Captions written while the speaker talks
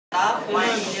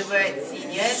My beloved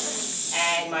seniors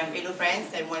and my fellow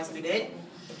friends and one student.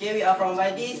 Okay, we are from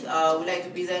BIS. Would like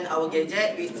to present our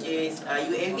gadget, which is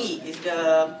UAV. It's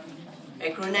the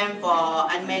acronym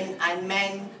for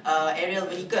unmanned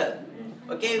aerial vehicle.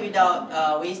 Okay, without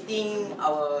wasting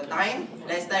our time,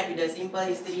 let's start with the simple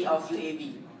history of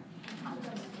UAV.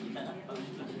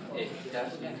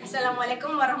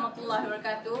 Assalamualaikum warahmatullahi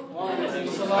wabarakatuh.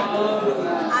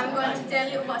 I'm going to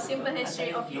tell you about simple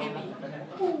history of UAV.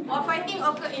 War fighting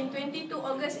occurred in 22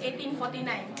 August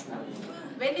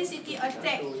 1849. Venice City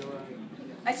attacked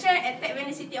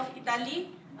Venice City of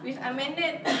Italy with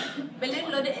amended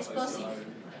balloon-loaded explosive.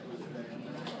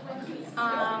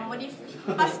 Time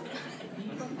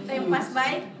passed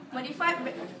by, modified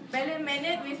balloon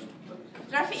maneuvered with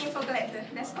traffic info collector.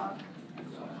 That's all.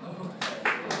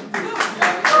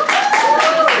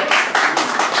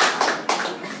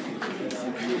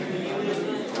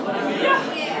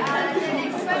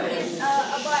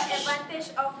 About advantage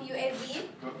of UAV.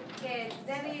 Okay,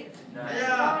 there is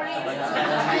no risk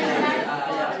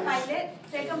for pilot.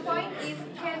 Second point is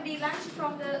can be launched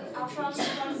from the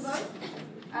ground.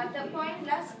 The point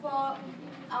lasts for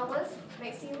hours,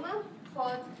 maximum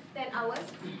for 10 hours.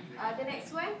 The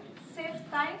next one, save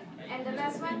time, and the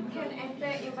last one can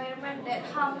enter environment that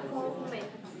harmful human.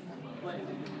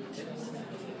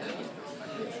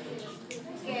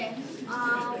 Okay,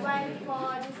 one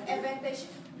for disadvantage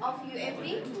of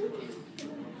UAV.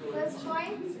 First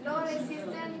point, low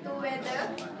resistance to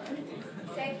weather.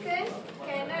 Second,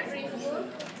 cannot refuel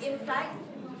in flight.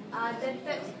 The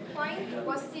third point,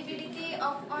 possibility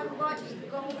of onboard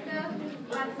computer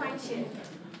malfunction.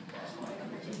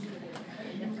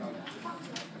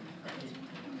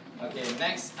 Okay,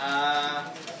 next,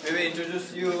 we will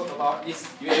introduce you about this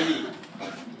UAV.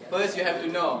 First, you have to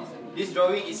know this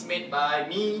drawing is made by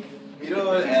me,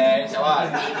 Mirul, and Syawal.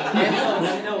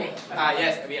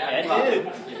 Yes, we are we.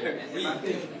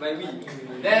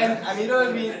 Then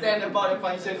Amirul will tell about the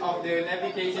function of the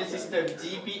navigation system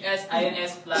GPS,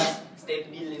 INS plus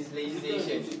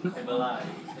stabilization.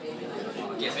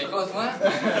 Okay, assalamualaikum semua.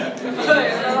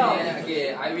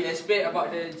 Okay, I will explain about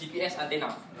the GPS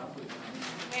antenna.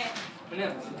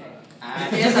 Mana?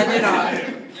 GPS antenna.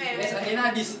 GPS antenna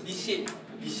this shape.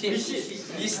 This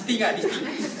thing. Okay,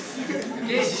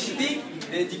 this thing.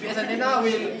 The GPS antenna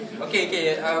will.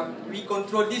 Okay. We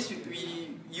control this.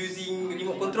 We using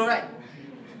remote control, right?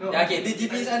 Okay, the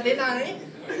GPS antenna ni,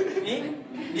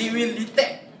 it will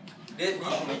detect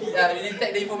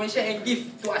the information and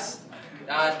give to us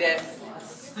that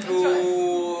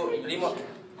through remote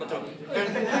control.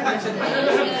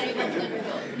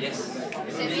 Yes.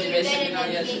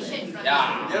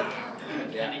 Yeah.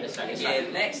 Okay,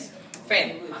 next,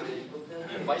 fan.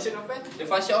 Function of fan? The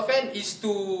function of fan is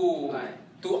to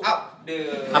up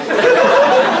the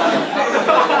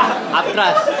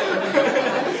Upthrust.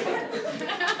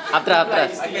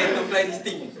 Okay, to fly this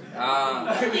thing.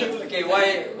 Okay,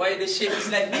 why the shape is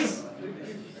like this?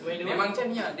 Memang macam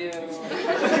ni lah dia.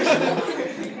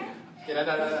 Okay,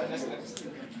 dah. Next.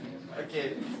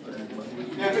 Okay.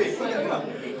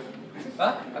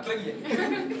 Apa lagi?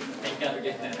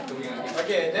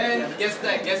 Okay, then gas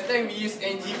tank we use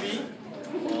NGV.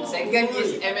 Second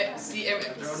is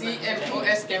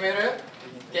CMOS camera,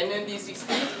 Canon D60.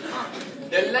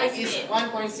 The length is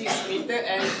 1.6 meter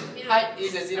and height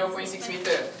is 0.6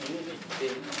 meter.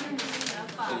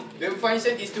 The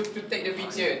function is to take the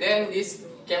picture. Then this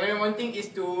camera mounting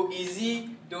is too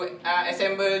easy to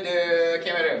assemble the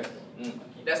camera.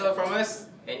 That's all from us.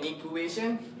 Any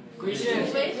question? Guys,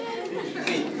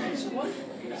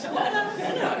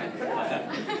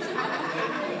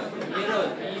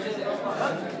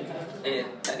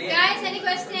 any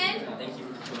question? Thank you.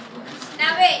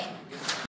 Now wait.